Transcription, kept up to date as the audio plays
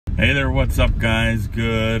Hey there, what's up guys?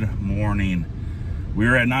 Good morning.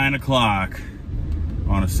 We're at 9 o'clock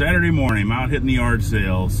on a Saturday morning. I'm out hitting the yard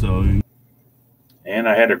sale. And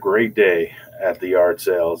I had a great day at the yard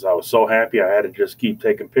sales. I was so happy I had to just keep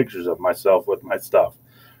taking pictures of myself with my stuff.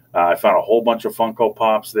 I found a whole bunch of Funko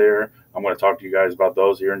Pops there. I'm going to talk to you guys about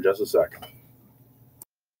those here in just a second.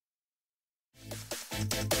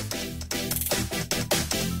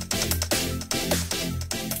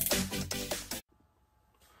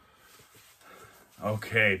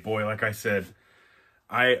 Okay, boy, like I said,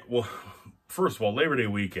 first of all, Labor Day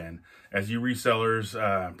weekend, as you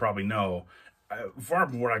resellers probably know, far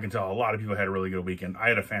from what I can tell, a lot of people had a really good weekend. I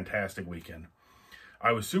had a fantastic weekend.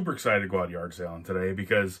 I was super excited to go out yard selling today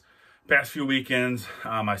because past few weekends,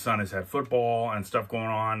 my son has had football and stuff going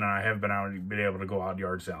on, and I haven't been able to go out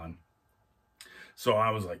yard selling. So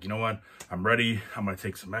I was like, you know what? I'm ready. I'm going to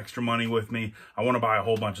take some extra money with me. I want to buy a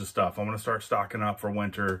whole bunch of stuff. I want to start stocking up for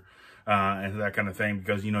winter and that kind of thing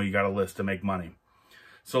because, you know, you got a list to make money.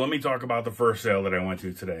 So let me talk about the first sale that I went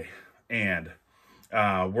to today. And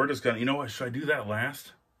we're just going to, you know what? Should I do that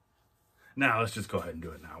last? No, let's just go ahead and do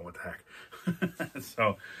it now. What the heck?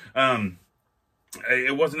 So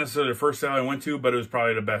it wasn't necessarily the first sale I went to, but it was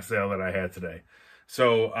probably the best sale that I had today.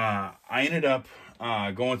 So I ended up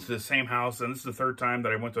going to the same house, and this is the third time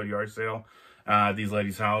that I went to a yard sale at these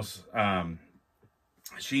ladies' house.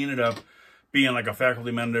 She ended up being like a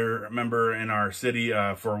faculty member in our city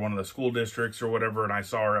for one of the school districts or whatever, and I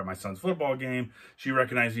saw her at my son's football game. She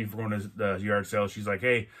recognized me for going to the yard sale. She's like,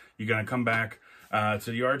 hey, you gonna come back to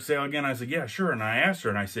the yard sale again? I said, yeah, sure. And I asked her,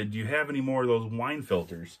 and I said, do you have any more of those wine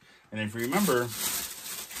filters? And if you remember,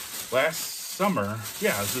 last summer,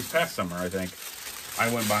 yeah, it was this past summer, I think,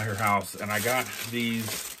 I went by her house, and I got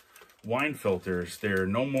these wine filters. They're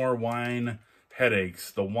No More Wine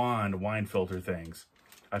Headaches, the wand wine filter things.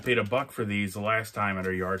 I paid $1 for these the last time at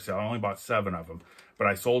our yard sale. I only bought 7 of them, but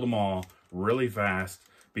I sold them all really fast,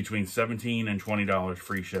 between $17 and $20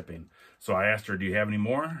 free shipping. So I asked her, do you have any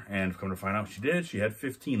more? And come to find out, she did. She had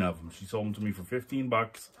 15 of them. She sold them to me for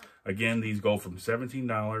 $15. Again, these go from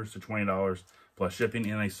 $17 to $20 plus shipping,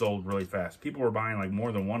 and they sold really fast. People were buying like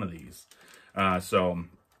more than one of these. So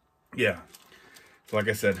yeah, so like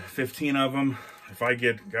I said, 15 of them. If I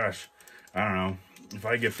get, gosh, I don't know, if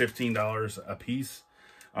I get $15 a piece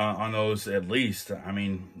on those at least, I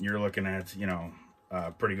mean, you're looking at, you know,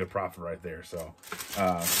 pretty good profit right there. So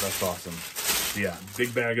that's awesome. Yeah,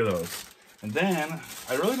 big bag of those. And then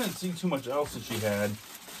I really didn't see too much else that she had,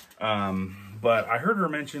 but I heard her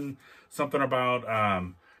mention something about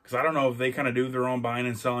because I don't know if they kind of do their own buying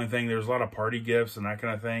and selling thing. There's a lot of party gifts and that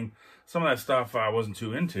kind of thing. Some of that stuff I wasn't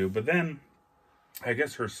too into, but then I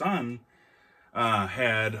guess her son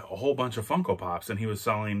had a whole bunch of Funko Pops, and he was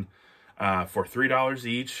selling for $3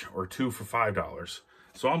 each or 2 for $5.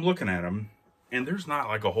 So I'm looking at them, and there's not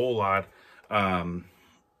like a whole lot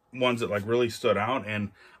ones that like really stood out,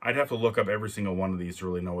 and I'd have to look up every single one of these to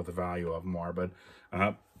really know what the value of them are. But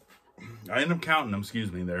I ended up counting them.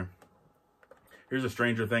 Excuse me there. Here's the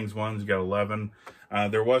Stranger Things ones. You got 11.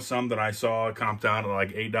 There was some that I saw comped out at like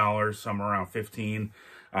 $8, some around $15.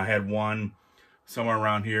 I had one somewhere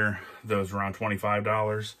around here that was around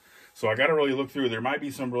 $25. So I got to really look through. There might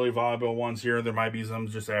be some really valuable ones here. There might be some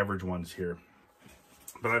just average ones here.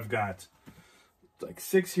 But I've got like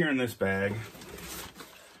 6 here in this bag.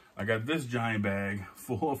 I got this giant bag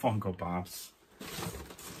full of Funko Pops.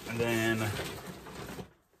 And then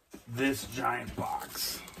this giant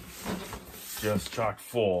box just chock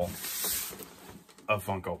full of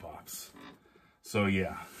Funko Pops. So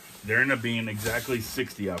yeah, there ended up being exactly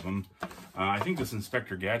 60 of them. I think this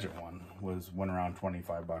Inspector Gadget one went around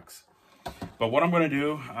 $25. But what I'm going to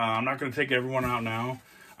do, I'm not going to take everyone out now.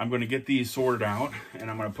 I'm going to get these sorted out, and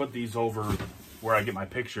I'm going to put these over where I get my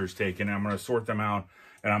pictures taken. And I'm going to sort them out,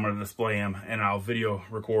 and I'm going to display them, and I'll video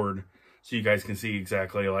record so you guys can see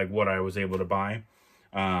exactly like what I was able to buy.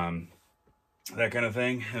 That kind of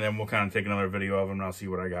thing. And then we'll kind of take another video of them, and I'll see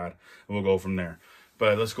what I got, and we'll go from there.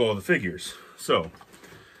 But let's go with the figures. So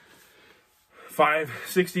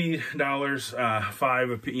 $60,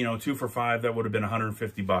 5, you know, 2 for $5, that would have been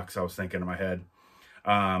 $150, I was thinking in my head.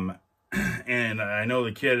 And I know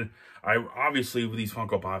the kid, obviously with these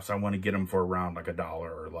Funko Pops, I want to get them for around like $1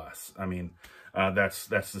 or less. I mean, that's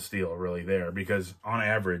the steal really there, because on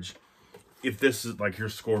average, if this is like your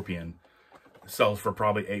Scorpion sells for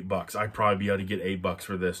probably $8, I'd probably be able to get $8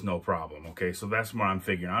 for this, no problem. Okay, so that's what I'm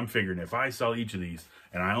figuring. I'm figuring if I sell each of these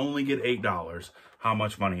and I only get $8, how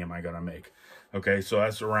much money am I gonna make? Okay, so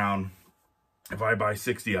that's around, if I buy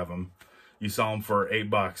 60 of them, you sell them for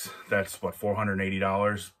 $8, that's what,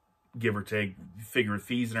 $480 give or take, figure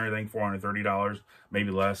fees and everything, $430,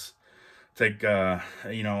 maybe less. Take,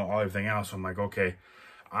 you know, all everything else. So I'm like, okay,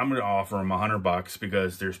 I'm going to offer them $100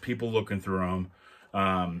 because there's people looking through them.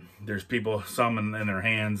 There's people, some in their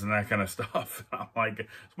hands and that kind of stuff. I'm like,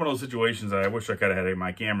 it's one of those situations that I wish I could have had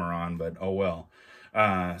my camera on, but oh well.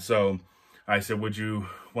 So I said, would you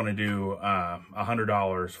want to do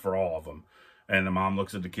 $100 for all of them? And the mom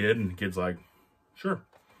looks at the kid and the kid's like, sure.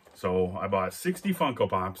 So I bought 60 Funko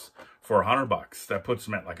Pops for $100. That puts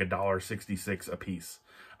them at like $1.66 a piece.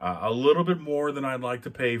 A little bit more than I'd like to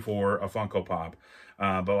pay for a Funko Pop.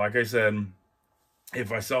 But like I said,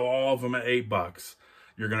 if I sell all of them at $8,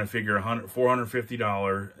 you're going to figure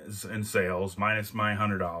 $450 in sales minus my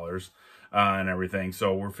 $100 and everything.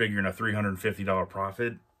 So we're figuring a $350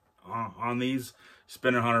 profit on these.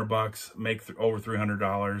 Spend $100, make over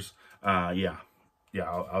 $300. Yeah,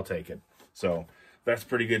 I'll take it. So that's a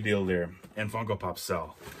pretty good deal there. And Funko Pops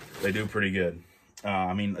sell. They do pretty good.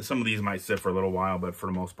 I mean, some of these might sit for a little while, but for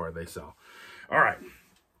the most part, they sell. All right.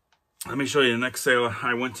 Let me show you the next sale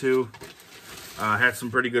I went to. Had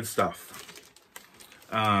some pretty good stuff.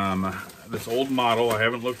 This old model, I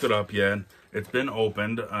haven't looked it up yet. It's been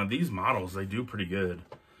opened. These models, they do pretty good.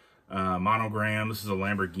 Monogram, this is a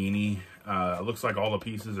Lamborghini. It looks like all the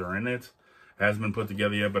pieces are in it. Hasn't been put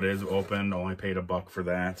together yet, but it is open. Only paid $1 for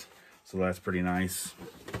that. So that's pretty nice.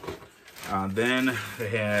 Then they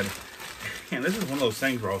had, and this is one of those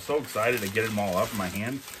things where I was so excited to get them all up in my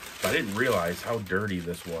hand, but I didn't realize how dirty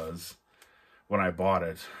this was when I bought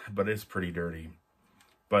it, but it's pretty dirty.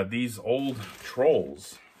 But these old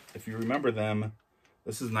Trolls, if you remember them,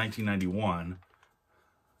 this is 1991.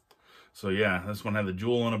 So yeah, this one had the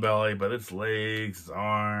jewel in the belly, but its legs, its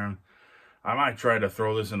arm. I might try to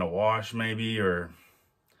throw this in a wash maybe, or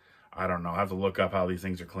I don't know. I have to look up how these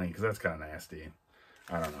things are clean because that's kind of nasty.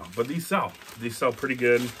 I don't know. But these sell. These sell pretty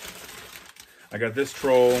good. I got this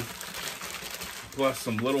Troll plus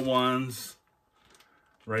some little ones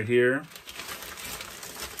right here.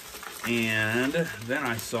 And then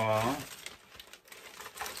I saw,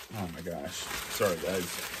 oh my gosh, sorry guys.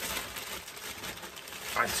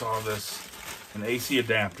 I saw this, an AC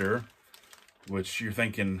adapter, which you're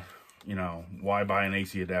thinking, you know, why buy an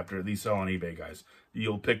AC adapter? These sell on eBay, guys.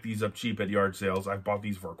 You'll pick these up cheap at yard sales. I've bought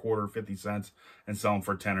these for $1.25, 50 cents, and sell them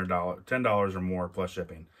for $10 or more plus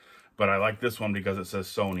shipping. But I like this one because it says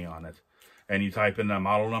Sony on it. And you type in the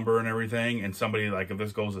model number and everything, and somebody, like if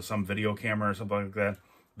this goes to some video camera or something like that,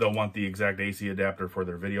 they'll want the exact AC adapter for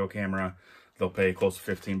their video camera. They'll pay close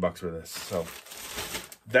to $15 for this. So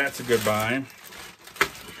that's a good buy.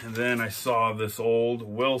 And then I saw this old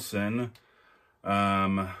Wilson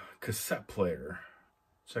cassette player.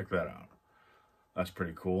 Check that out. That's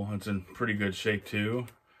pretty cool. It's in pretty good shape too.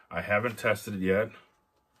 I haven't tested it yet.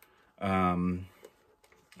 I don't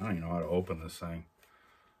even know how to open this thing.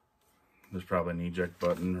 There's probably an eject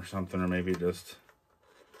button or something, or maybe I'll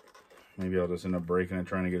just end up breaking it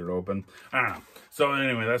trying to get it open. I don't know. So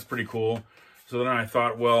anyway, that's pretty cool. So then I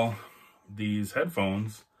thought, well, these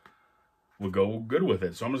headphones would go good with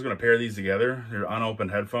it. So I'm just going to pair these together. They're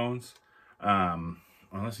unopened headphones.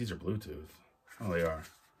 Unless these are Bluetooth. Oh, they are.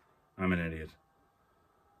 I'm an idiot.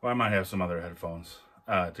 Well, I might have some other headphones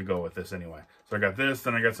to go with this anyway. So I got this,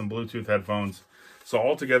 then I got some Bluetooth headphones. So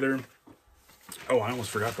all together, oh, I almost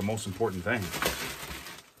forgot the most important thing.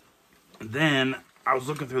 Then I was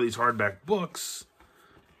looking through these hardback books,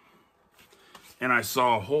 and I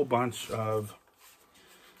saw a whole bunch of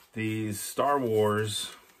these Star Wars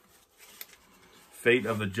Fate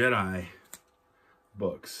of the Jedi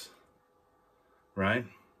books, right?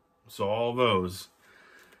 So all those,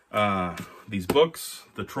 these books,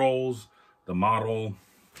 the Trolls, the model,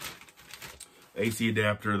 AC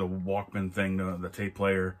adapter, the Walkman thing, the tape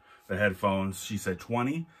player, the headphones. She said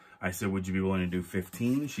 20. I said, would you be willing to do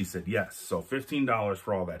 15? She said yes. So $15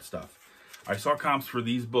 for all that stuff. I saw comps for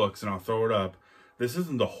these books, and I'll throw it up. This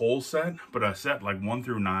isn't the whole set, but a set like 1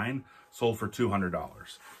 through 9 sold for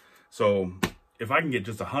 $200. So if I can get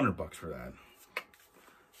just $100 for that,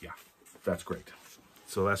 yeah, that's great.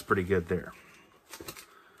 So that's pretty good there.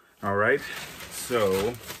 All right.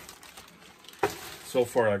 So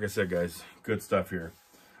far, like I said, guys, good stuff here.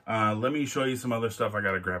 Let me show you some other stuff. I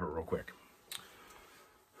got to grab it real quick.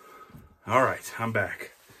 All right, I'm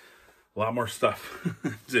back. A lot more stuff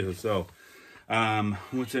too. So,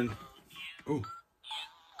 what's in? Ooh,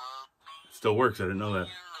 still works. I didn't know that.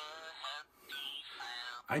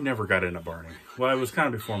 I never got into Barney. Well, it was kind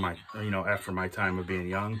of before my, after my time of being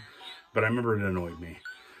young, but I remember it annoyed me.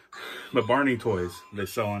 But Barney toys, they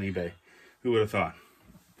sell on eBay. Who would have thought?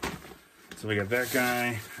 So we got that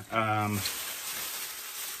guy.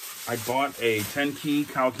 I bought a 10-key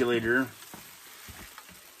calculator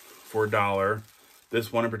for $1.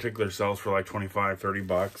 This one in particular sells for like 25, 30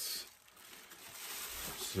 bucks.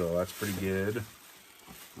 So that's pretty good.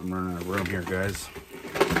 I'm running out of room here, guys.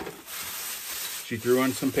 She threw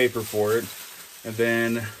in some paper for it. And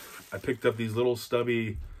then I picked up these little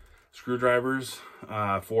stubby screwdrivers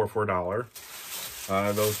for $4.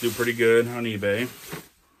 Those do pretty good on eBay.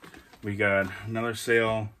 We got another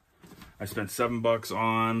sale I spent $7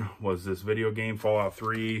 on, was this video game Fallout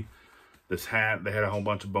 3. This hat, they had a whole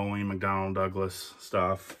bunch of Boeing, McDonnell Douglas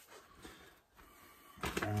stuff.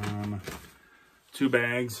 2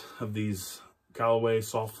 bags of these Callaway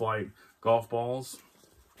Soft Flight golf balls.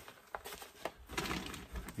 I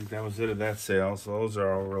think that was it at that sale, so those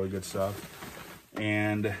are all really good stuff.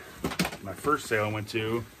 And my first sale I went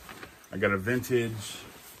to, I got a vintage,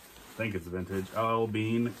 I think it's a vintage, LL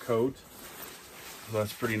Bean coat. So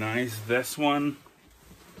that's pretty nice. This one,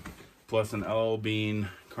 plus an LL Bean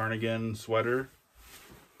cardigan sweater.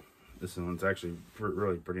 This one's actually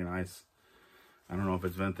really pretty nice. I don't know if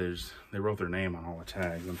it's vintage. They wrote their name on all the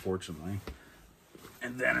tags, unfortunately.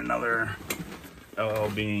 And then another LL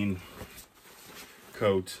Bean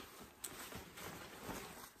coat.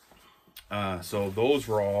 So those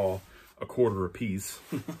were all $1.25 a piece.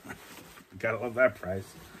 Gotta love that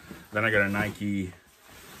price. Then I got a Nike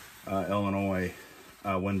Illinois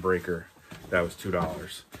windbreaker. That was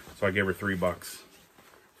 $2. So I gave her $3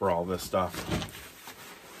 for all this stuff.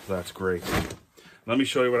 So that's great. Let me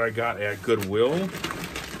show you what I got at Goodwill.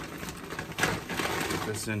 Put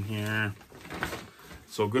this in here.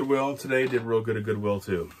 So Goodwill today did real good at Goodwill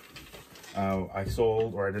too. I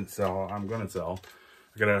sold, or I didn't sell, I'm gonna sell.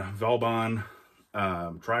 I got a Velbon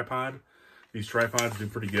tripod. These tripods do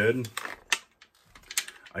pretty good.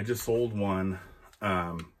 I just sold one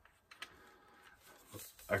about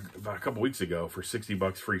a couple weeks ago for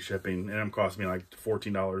 $60 free shipping, and it cost me like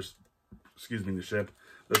 $14, excuse me, to ship.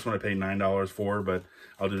 This one I paid $9 for, but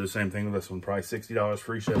I'll do the same thing with this one, probably $60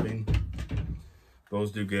 free shipping.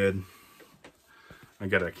 Those do good. I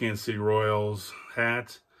got a Kansas City Royals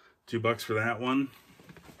hat, $2 for that one.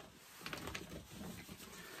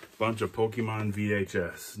 Bunch of Pokemon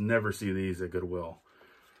VHS. Never see these at Goodwill.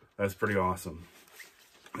 That's pretty awesome.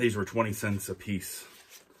 These were 20 cents a piece.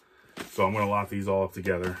 So I'm going to lock these all up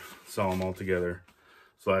together, sell them all together.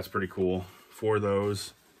 So that's pretty cool. For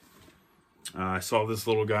those, I saw this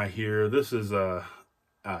little guy here. This is a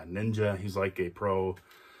Ninja. He's like a pro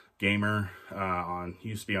gamer.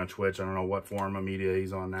 Used to be on Twitch. I don't know what form of media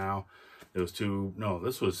he's on now. It was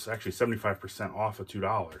this was actually 75% off of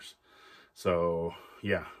 $2. So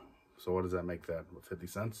yeah. So what does that make that? 50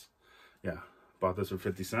 cents? Yeah. Bought this for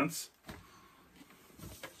 50 cents.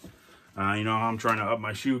 You know, I'm trying to up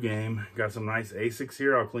my shoe game. Got some nice Asics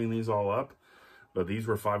here. I'll clean these all up. But these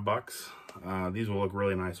were $5. These will look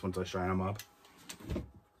really nice once I shine them up.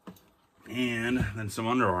 And then some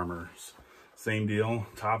Under Armours. Same deal.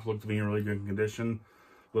 Top looked to be in really good condition.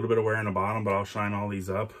 A little bit of wear on the bottom, but I'll shine all these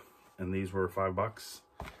up. And these were $5.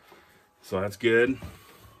 So that's good.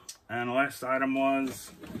 And the last item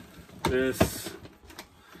was this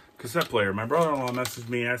cassette player. My brother-in-law messaged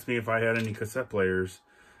me, asked me if I had any cassette players.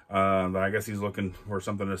 But I guess he's looking for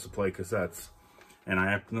something just to play cassettes. And I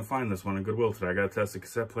happened to find this one in Goodwill today. I got to test the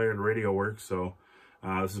cassette player. The radio works, so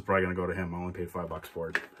this is probably going to go to him. I only paid $5 for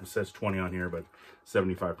it. It says 20 on here, but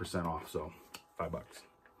 75% off, so $5.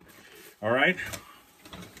 All right.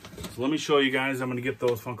 So let me show you guys. I'm going to get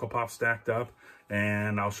those Funko Pops stacked up,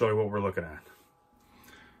 and I'll show you what we're looking at.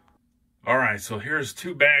 All right, so here's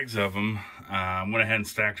 2 bags of them. I went ahead and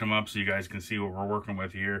stacked them up so you guys can see what we're working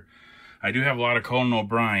with here. I do have a lot of Conan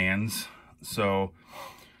O'Brien's, so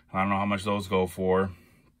I don't know how much those go for.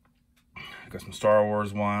 Got some Star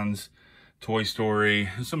Wars ones, Toy Story,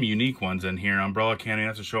 there's some unique ones in here. Umbrella Academy,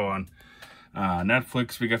 that's a show on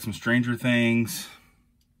Netflix. We got some Stranger Things,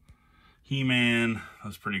 He-Man,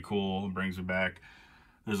 that's pretty cool, it brings me back.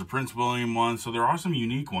 There's a Prince William one, so there are some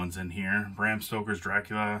unique ones in here. Bram Stoker's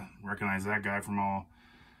Dracula, recognize that guy from all.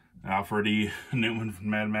 Alfred E. Newman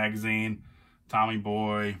from Mad Magazine, Tommy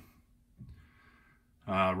Boy,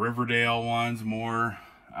 Riverdale ones, more.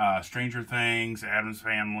 Stranger Things, Addams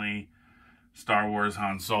Family, Star Wars,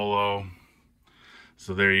 Han Solo.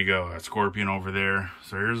 So there you go, that Scorpion over there.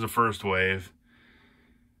 So here's the first wave.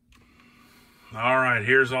 All right,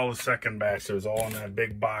 here's all the second batch. It was all in that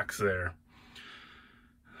big box there.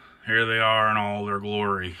 Here they are in all their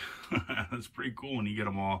glory. That's pretty cool when you get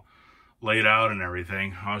them all laid out and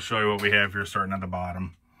everything. I'll show you what we have here starting at the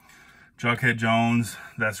bottom. Jughead Jones,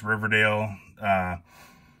 that's Riverdale, well,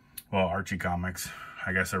 Archie Comics,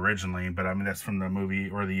 I guess originally, but I mean that's from the movie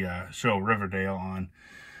or the show Riverdale on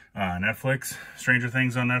Netflix, Stranger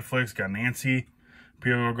Things on Netflix. Got Nancy,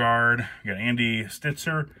 Imperial Guard. Got Andy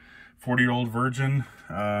Stitzer, 40-Year-Old Virgin.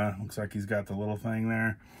 Looks like he's got the little thing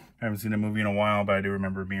there. I haven't seen the movie in a while, but I do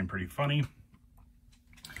remember it being pretty funny.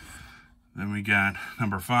 Then we got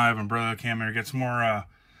number 5, Umbrella Academy. Get some more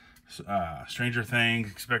Stranger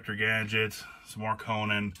Things, Inspector Gadget, some more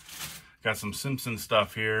Conan. Got some Simpsons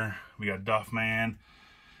stuff here. We got Duffman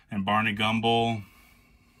and Barney Gumble.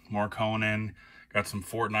 More Conan. Got some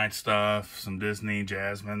Fortnite stuff, some Disney,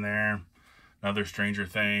 Jasmine there. Another Stranger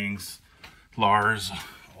Things. Lars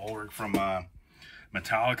Ulrich from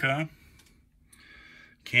Metallica.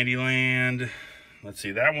 Candyland. Let's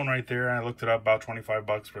see, that one right there, I looked it up, about 25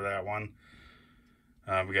 bucks for that one.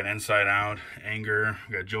 We got Inside Out, Anger.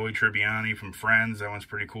 We got Joey Tribbiani from Friends. That one's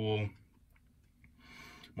pretty cool.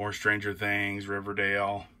 More Stranger Things,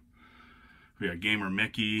 Riverdale. We got Gamer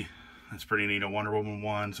Mickey. That's pretty neat. A Wonder Woman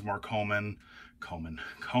 1. Some more Conan.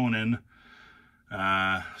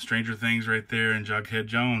 Stranger Things right there, and Jughead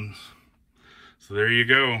Jones. So there you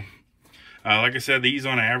go. Like I said, these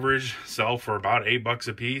on average sell for about $8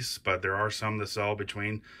 a piece, but there are some that sell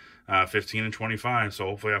between 15 and 25. So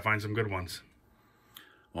hopefully I find some good ones.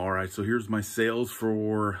 All right, so here's my sales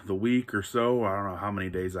for the week or so. I don't know how many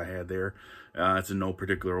days I had there. It's in no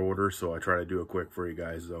particular order, so I try to do it quick for you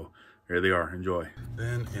guys. So here they are. Enjoy.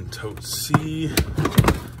 Then in tote C.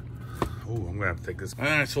 Oh, I'm gonna have to take this.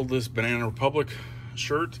 I sold this Banana Republic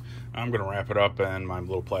shirt. I'm gonna wrap it up in my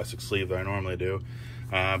little plastic sleeve that I normally do.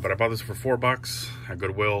 But I bought this for $4 at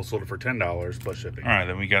Goodwill. Sold it for $10 plus shipping. All right,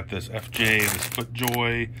 then we got this FJ, this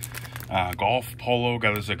FootJoy golf polo.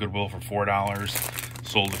 Got this at Goodwill for $4.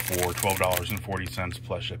 Sold it for $12.40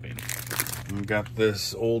 plus shipping. We got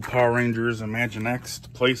this old Power Rangers Imaginext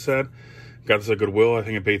playset. Got this at Goodwill. I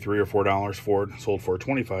think I paid $3 or $4 for it. Sold for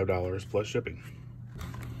 $25 plus shipping.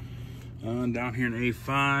 Down here in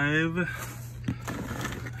A5,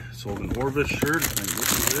 sold an Orvis shirt. I think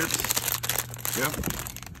this is it.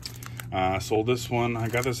 Yep. Sold this one. I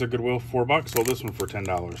got this at Goodwill for $4. Sold this one for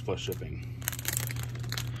 $10 plus shipping.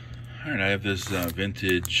 All right, I have this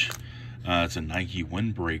vintage. It's a Nike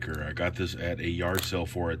windbreaker. I got this at a yard sale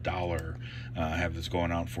for $1. I have this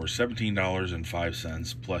going out for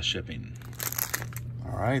 $17.05 plus shipping.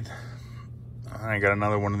 All right. I got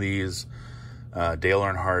another one of these Dale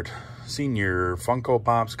Earnhardt Senior Funko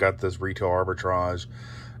Pops. Got this retail arbitrage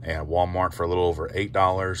at Walmart for a little over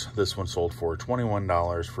 $8. This one sold for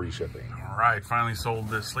 $21 free shipping. All right, finally sold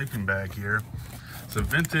this sleeping bag here. It's a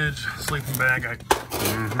vintage sleeping bag.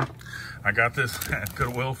 I got this at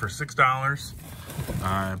Goodwill for $6,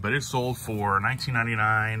 but it sold for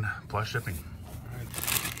 $19.99 plus shipping. All right.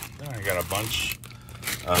 Then I got a bunch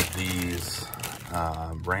of these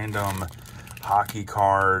random hockey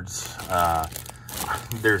cards.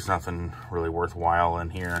 There's nothing really worthwhile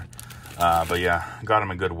in here, but yeah, got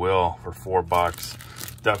them at Goodwill for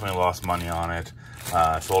 $4. Definitely lost money on it.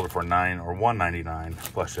 Sold it for $1.99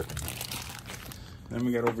 plus shipping. Then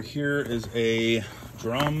we got over here is a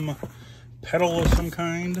drum pedal of some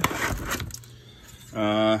kind.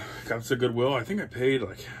 Got this at Goodwill. I think I paid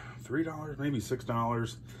like $3, maybe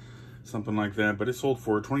 $6, something like that. But it sold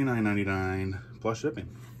for $29.99 plus shipping.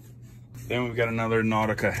 Then we've got another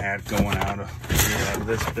Nautica hat going out of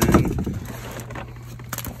this bin.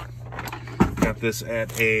 Got this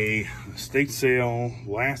at a estate sale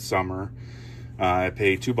last summer. I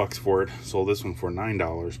paid $2 for it. Sold this one for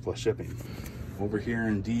 $9 plus shipping. Over here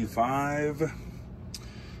in D5.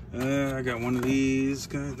 I got one of these.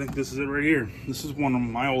 I think this is it right here. This is one of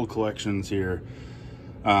my old collections here.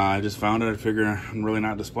 I just found it. I figured I'm really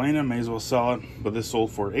not displaying it. May as well sell it. But this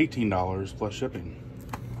sold for $18 plus shipping.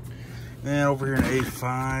 And over here in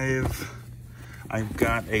A5, I've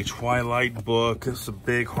got a Twilight book. It's a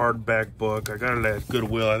big hardback book. I got it at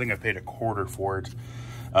Goodwill. I think I paid $1 for it.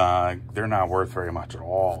 They're not worth very much at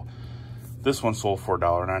all. This one sold for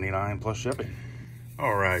 $1.99 plus shipping.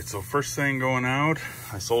 All right, so first thing going out,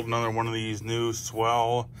 I sold another one of these new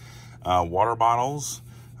Swell water bottles.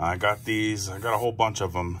 I got these, I got a whole bunch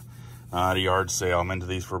of them at a yard sale. I'm into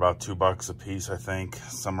these for about $2 a piece, I think,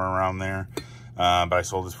 somewhere around there. But I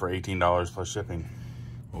sold this for $18 plus shipping.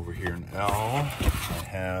 Over here in L, I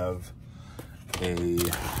have a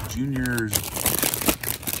Juniors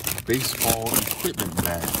baseball equipment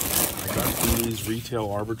bag. I got these retail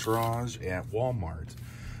arbitrage at Walmart.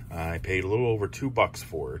 I paid a little over $2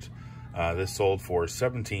 for it. This sold for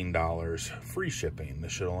 $17 free shipping.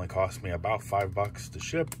 This should only cost me about $5 to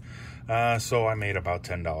ship. So I made about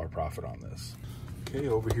 $10 profit on this. Okay,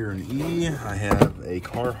 over here in E, I have a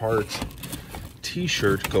Carhartt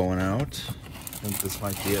t-shirt going out. I think this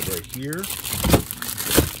might be it right here.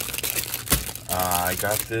 I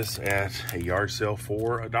got this at a yard sale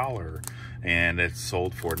for $1, and it's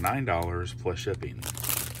sold for $9 plus shipping.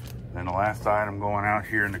 And the last item going out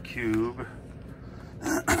here in the cube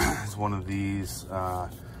is one of these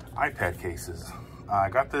iPad cases. I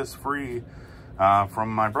got this free from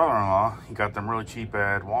my brother-in-law. He got them really cheap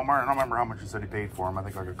at Walmart. I don't remember how much he said he paid for them. I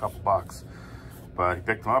think like a couple bucks. But he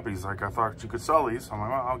picked them up. He's like, I thought you could sell these. I'm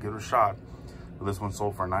like, well, I'll give it a shot. But this one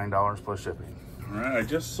sold for $9 plus shipping. All right, I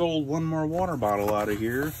just sold one more water bottle out of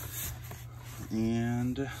here.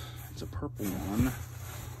 And it's a purple one.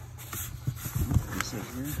 What's that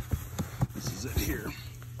here? This is it here.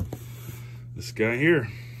 This guy here.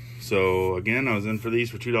 So again, I was in for these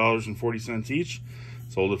for $2.40 each.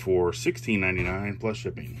 Sold it for $16.99 plus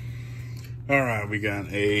shipping. All right, we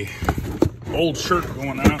got a old shirt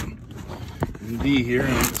going out in D here,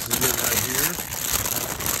 and this is it right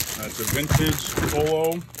here. It's a vintage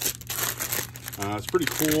polo. It's pretty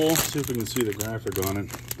cool. Let's see if we can see the graphic on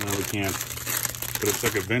it. No, we can't. But it's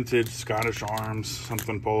like a vintage Scottish Arms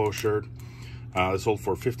something polo shirt. It's sold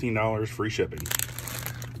for $15 free shipping.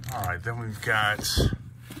 All right, then we've got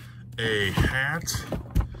a hat.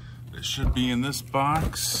 It should be in this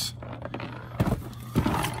box.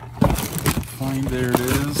 Fine, there it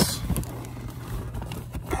is.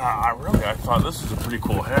 I thought this was a pretty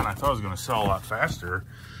cool hat. I thought it was going to sell a lot faster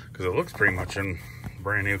because it looks pretty much in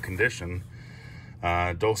brand new condition.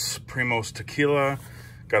 Dos Primos Tequila.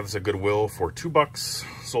 Got this at Goodwill for $2.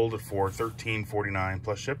 Sold it for $13.49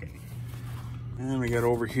 plus shipping. And we got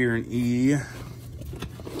over here in E.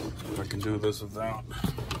 If I can do this without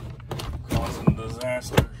causing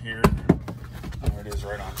disaster here. There it is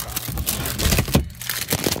right on top.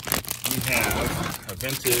 We have a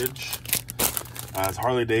vintage it's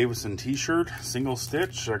Harley Davidson t-shirt, single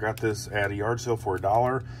stitch. I got this at a yard sale for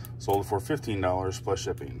 $1. Sold it for $15 plus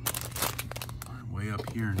shipping. All right, way up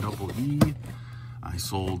here in double E, I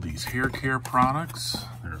sold these hair care products.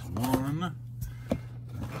 There's one,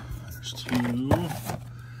 there's two, and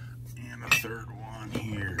a third one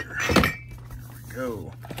here. There we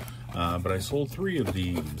go. But I sold 3 of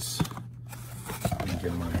these. Let me get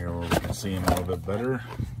them in here where we can see them a little bit better.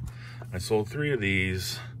 I sold 3 of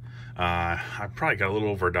these. I probably got a little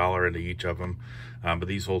over $1 into each of them, but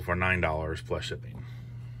these sold for $9 plus shipping.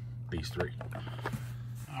 These 3.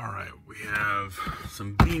 All right, we have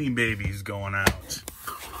some Beanie Babies going out.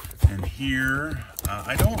 And here,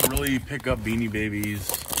 I don't really pick up Beanie Babies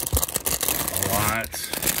a lot.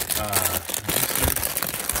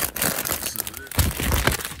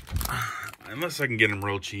 Unless I can get them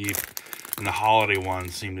real cheap. And the holiday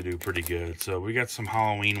ones seem to do pretty good. So we got some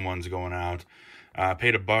Halloween ones going out.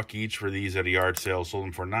 Paid $1 each for these at a yard sale. Sold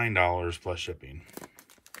them for $9 plus shipping.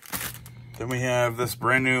 Then we have this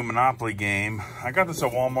brand new Monopoly game. I got this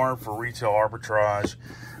at Walmart for retail arbitrage.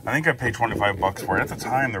 I think I paid 25 bucks for it. At the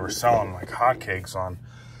time, they were selling like hotcakes on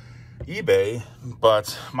eBay,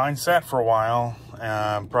 but mine sat for a while.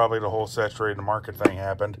 Probably the whole saturated market thing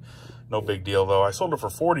happened. No big deal though. I sold it for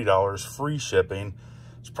 $40 free shipping.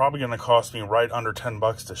 It's probably going to cost me right under 10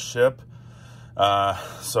 bucks to ship.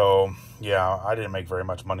 So yeah, I didn't make very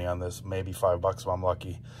much money on this. Maybe 5 bucks if I'm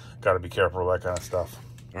lucky. Got to be careful with that kind of stuff.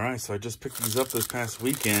 All right, so I just picked these up this past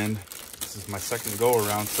weekend. This is my second go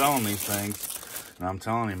around selling these things. And I'm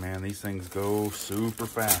telling you, man, these things go super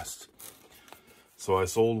fast. So I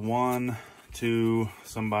sold one to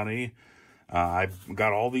somebody. I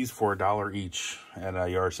got all these for $1 each at a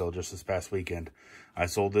yard sale just this past weekend. I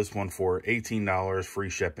sold this one for $18 free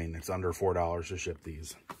shipping. It's under $4 to ship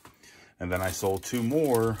these. And then I sold 2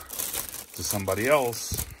 more to somebody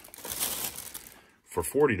else for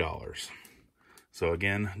 $40. So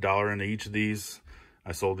again, $1 into each of these.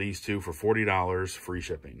 I sold these 2 for $40 free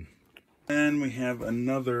shipping. And we have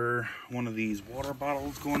another one of these water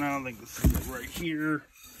bottles going out. I think this is right here.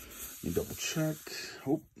 Let me double check.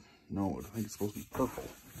 Oh, no, I think it's supposed to be purple.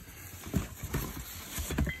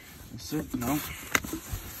 That's it? No.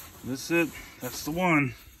 That's it. That's the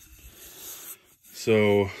one.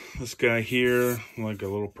 So this guy here, like a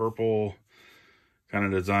little purple kind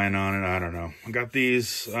of design on it. I don't know. I got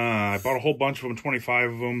these. I bought a whole bunch of them,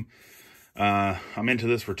 25 of them. I'm into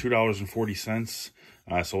this for $2.40.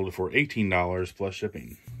 I sold it for $18 plus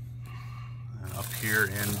shipping. And up here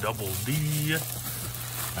in double D,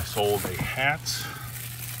 I sold a hat.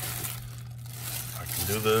 I can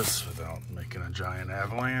do this without making a giant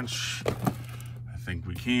avalanche. I think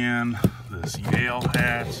we can. This Yale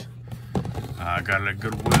hat. I got it at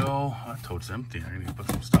Goodwill. That tote's empty. I need to put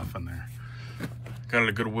some stuff in there. Got it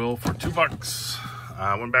at Goodwill for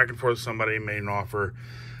 $2. Went back and forth with somebody, made an offer.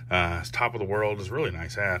 It's top of the world. It's a really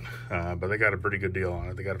nice hat, but they got a pretty good deal on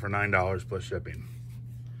it. They got it for $9 plus shipping.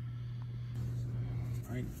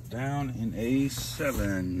 right, down in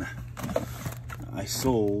A7, I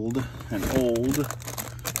sold an old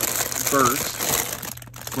Bert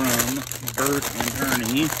from Bert and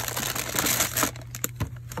Ernie.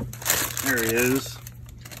 There he is.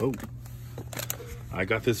 Oh, I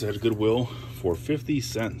got this at Goodwill for 50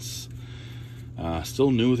 cents.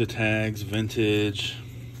 Still new with the tags, vintage.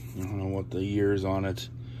 I don't know what the year's on it.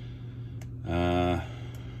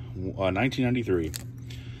 1993.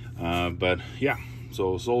 But yeah,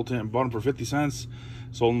 so sold him, bought him for 50 cents,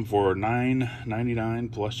 sold him for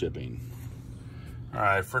 $9.99 plus shipping. All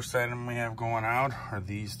right, first item we have going out are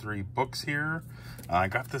these 3 books here. I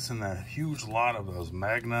got this in that huge lot of those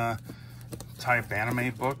Magna type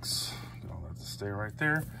anime books. I'll have to stay right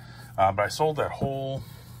there. But I sold that whole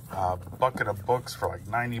bucket of books for like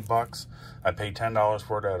 90 bucks. I paid $10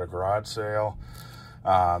 for it at a garage sale.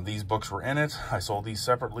 These books were in it. I sold these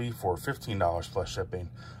separately for $15 plus shipping.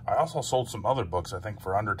 I also sold some other books, I think,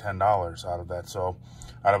 for under $10 out of that. So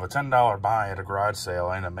out of a $10 buy at a garage sale,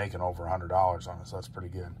 I ended up making over $100 on it, so that's pretty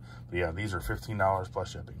good. But yeah, these are $15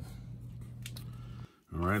 plus shipping.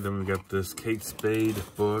 All right, then we got this Kate Spade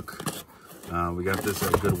book. We got this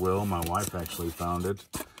at Goodwill. My wife actually found it.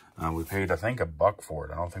 We paid, I think, $1 for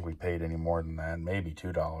it. I don't think we paid any more than that, maybe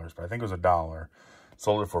 $2, but I think it was $1.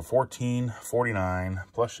 Sold it for $14.49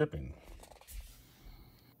 plus shipping.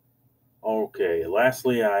 Okay,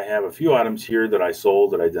 lastly, I have a few items here that I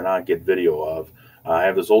sold that I did not get video of. I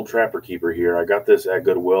have this old Trapper Keeper here. I got this at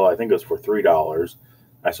Goodwill. I think it was for $3.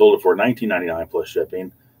 I sold it for $19.99 plus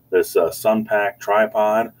shipping. This Sun Pack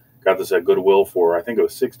tripod, got this at Goodwill for, I think it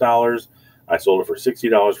was $6. I sold it for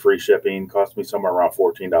 $60 free shipping. Cost me somewhere around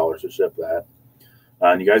 $14 to ship that.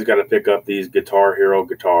 And you guys got to pick up these Guitar Hero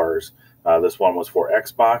guitars. This one was for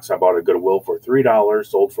Xbox. I bought a Goodwill for $3,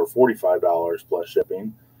 sold for $45 plus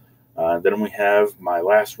shipping. Then we have my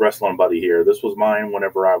last wrestling buddy here. This was mine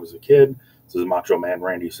whenever I was a kid. This is Macho Man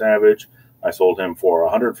Randy Savage. I sold him for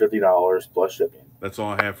 $150 plus shipping. That's all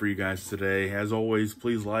I have for you guys today. As always,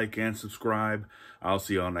 please like and subscribe. I'll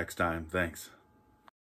see y'all next time. Thanks.